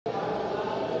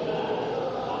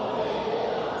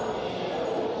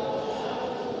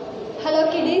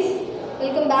Hello kiddies,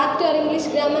 welcome back to our English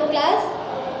grammar class,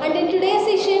 and in today's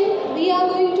session we are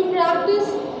going to practice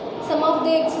some of the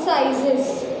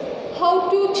exercises. How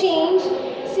to change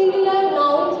singular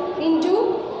nouns into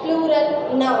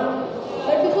plural noun.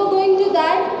 But before going to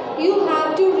that, you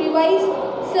have to revise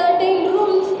certain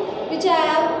rules which I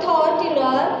have taught in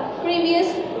our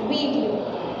previous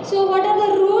video. So what are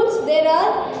the rules? There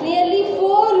are nearly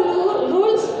 4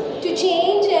 rules to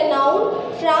change a noun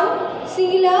from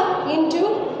singular into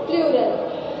plural.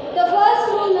 The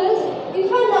first rule is, if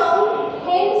a noun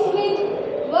ends with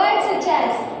words such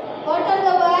as, what are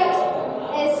the words?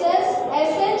 SS,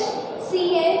 SH,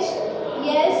 CH,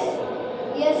 yes,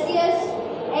 yes, yes,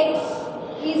 X,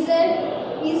 Z,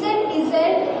 Z,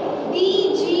 D,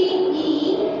 G, E.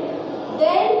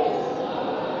 Then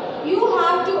you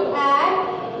have to add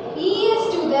ES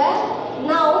to the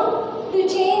noun to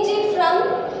change it from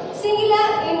singular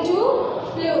into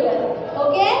plural.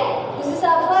 Okay? This is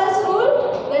our first rule.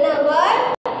 When a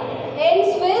word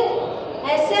ends with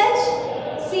SH,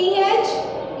 CH,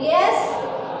 yes,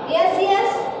 yes, yes,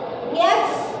 X,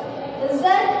 Z,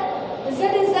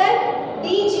 D,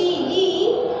 G, E,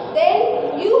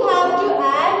 then you have to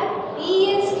add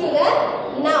ES to the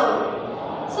noun.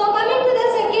 So coming to the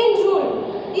second rule,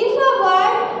 if a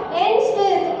word ends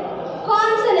with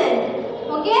consonant,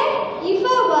 okay? If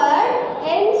a word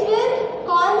ends with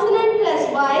consonant plus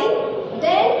Y,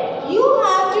 then you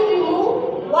have to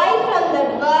remove Y from that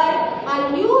word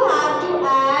and you have to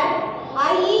add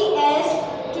IES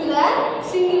to the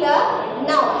singular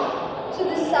noun. So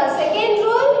this is our second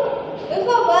rule. If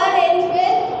a word ends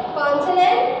with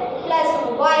consonant plus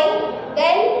Y,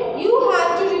 then you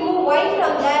have to remove Y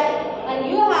from that and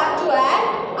you have to add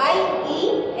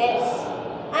IES.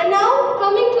 And now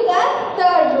coming to the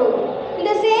third rule. In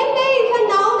the same way, if a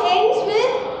noun ends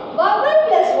with vowel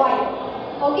plus Y,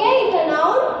 okay, if a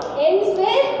noun ends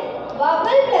with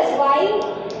vowel plus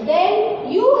Y,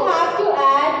 then you have to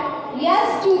add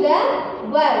yes to the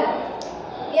verb,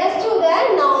 yes to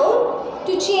the noun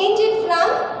to change it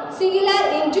from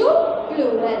singular into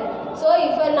plural. So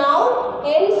if a noun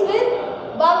ends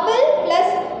with vowel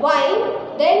plus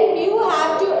Y, then you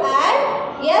have to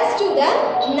add yes to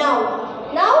the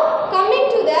noun. Now coming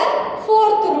to the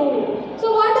fourth rule.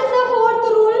 So what is the fourth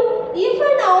rule? If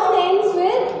a noun ends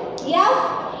with F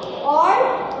or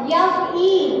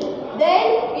FE,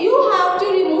 then you have to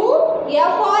remove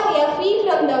F or FE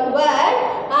from the word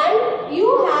and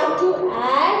you have to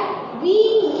add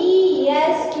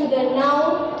VES to the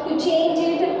noun to change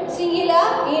it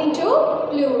singular into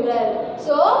plural.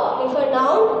 So if a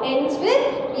noun ends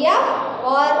with F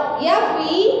or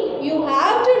FE, you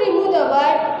have to remove the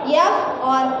word F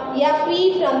or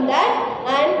FE from that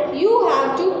and you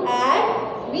have to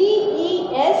add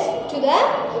VES to the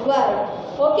word.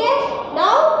 Okay?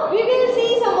 Now we will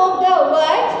see some of the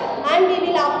words and we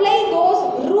will apply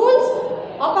those rules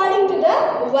according to the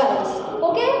words.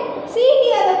 Okay? See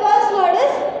here, the first word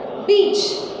is beach.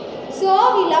 So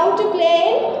we love to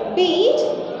play in beach.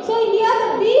 So here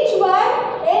the beach word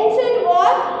ends in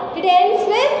what? It ends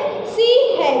with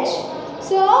CH.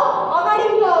 So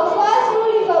according to our first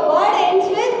rule, if a word ends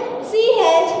with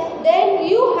CH, then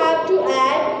you have to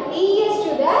add ES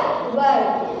to the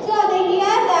word. So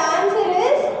here the answer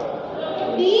is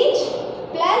beach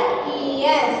plus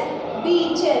ES,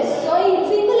 beaches. So in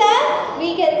singular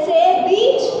we can say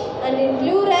beach and in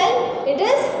plural it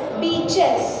is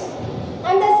beaches.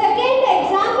 And the second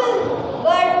example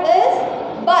word is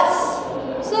bus.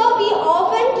 So we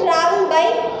often travel by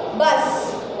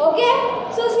bus. Okay?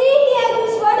 So see here,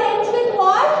 this word ends with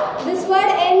what? This word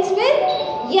ends with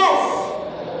yes.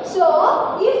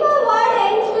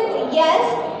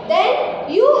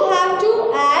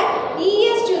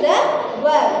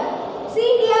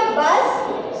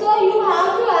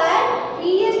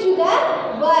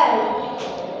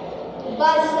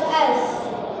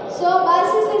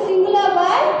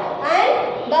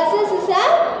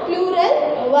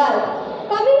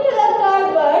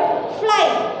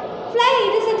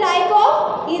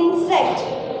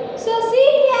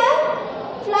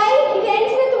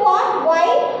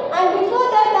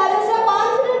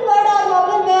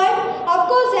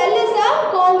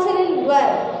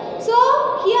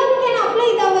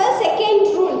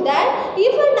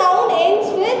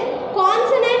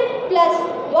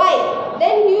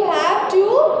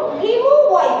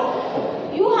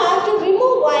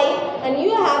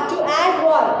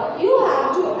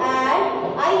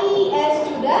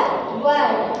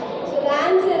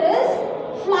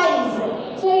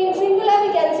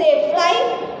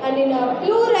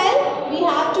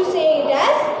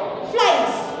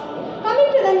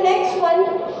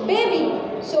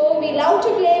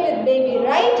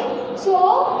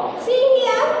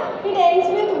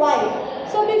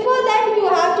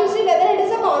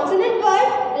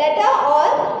 letter or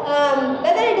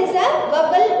whether it is a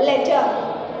vowel letter.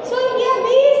 So here B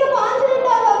is a consonant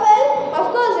or vowel? Of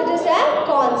course it is a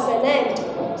consonant.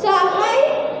 So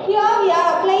here we are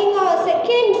applying our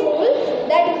second rule,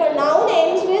 that if a noun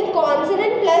ends with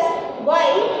consonant plus Y,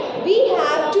 we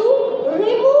have to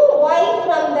remove Y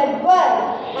from that word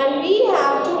and we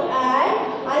have to add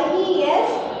IES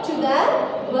to the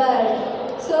word.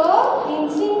 So in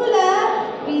singular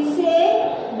we say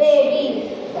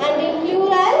baby and in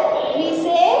plural we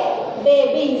say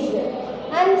babies.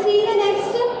 And see the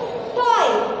next, toy.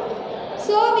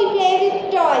 So we play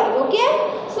with toy, okay?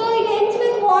 So it ends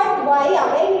with what? Y.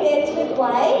 Again it ends with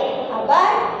Y.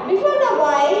 But before the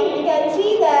Y, we can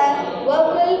see the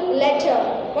vowel letter.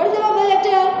 What is the vowel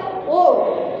letter? O.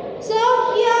 So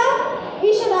here we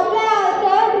should apply our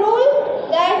third rule,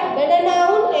 that when a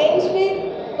noun ends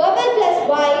with vowel plus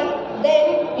Y, then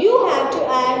you have to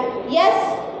add yes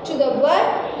to the word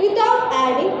without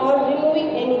adding or removing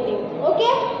anything.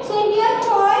 Okay? So here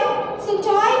toy. So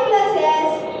toy plus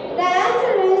S. The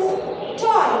answer is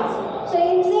toys. So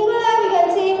in singular we can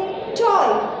say toy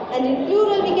and in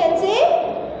plural we can say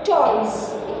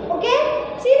toys. Okay?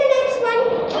 See the next one,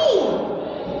 key.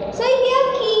 So here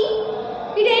key,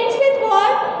 it ends with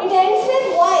what? It ends with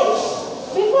Y.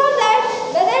 Before that,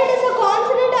 whether it is a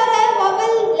consonant or a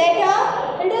vowel letter,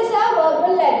 it is a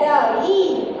vowel letter, E.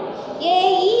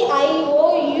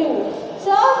 A-E-I-O-U.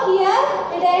 So here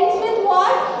it ends with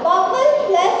what? Vowel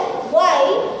plus Y.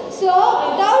 So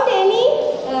without any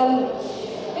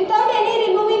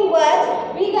removing words,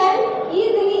 we can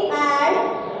easily add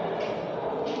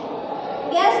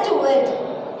yes to it.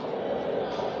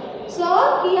 So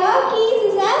here keys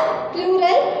is a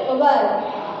plural word.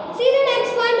 See the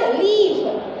next one, leaf.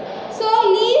 So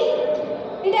leaf,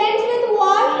 it ends with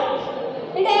what?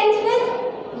 It ends with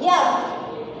F.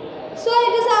 So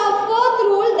it is our fourth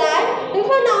rule that if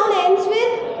a noun ends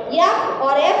with F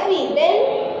or FE, then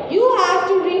you have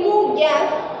to remove F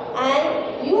and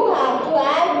you have to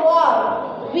add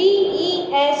what?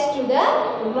 VES to the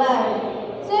word.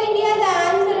 So here the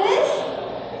answer is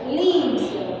leaves.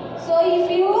 So if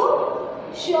you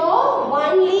show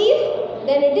one leaf,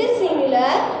 then it is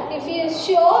singular. If you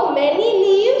show many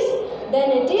leaves,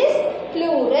 then it is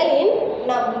plural in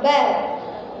number.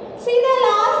 See the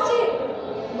last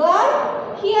word.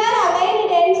 Here again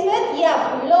it ends with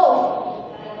F,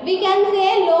 loaf. We can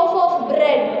say loaf of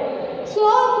bread. So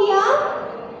here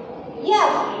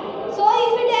F. So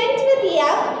if it ends with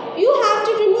F, you have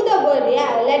to remove the word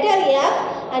letter F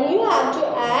and you have to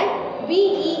add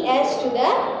VES to the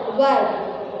word.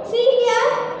 See here,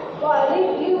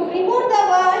 you remove the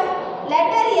word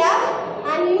letter F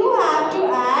and you have to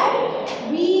add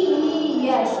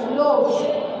VES, loaves.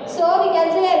 So we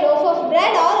can say a loaf of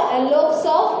bread or a loaves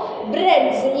of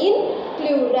breads in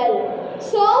plural.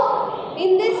 So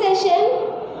in this session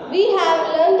we have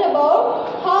learned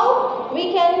about how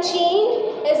we can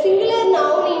change a singular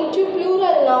noun into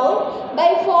plural noun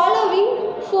by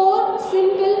following 4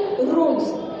 simple rules.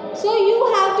 So you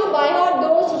have to by heart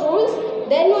those rules,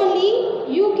 then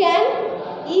only you can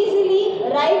easily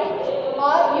write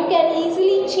or you can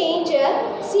easily change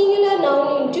a singular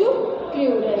noun into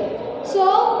plural.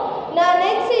 So in our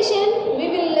next session we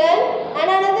will learn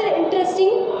another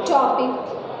interesting topic.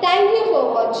 Thank you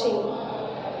for watching.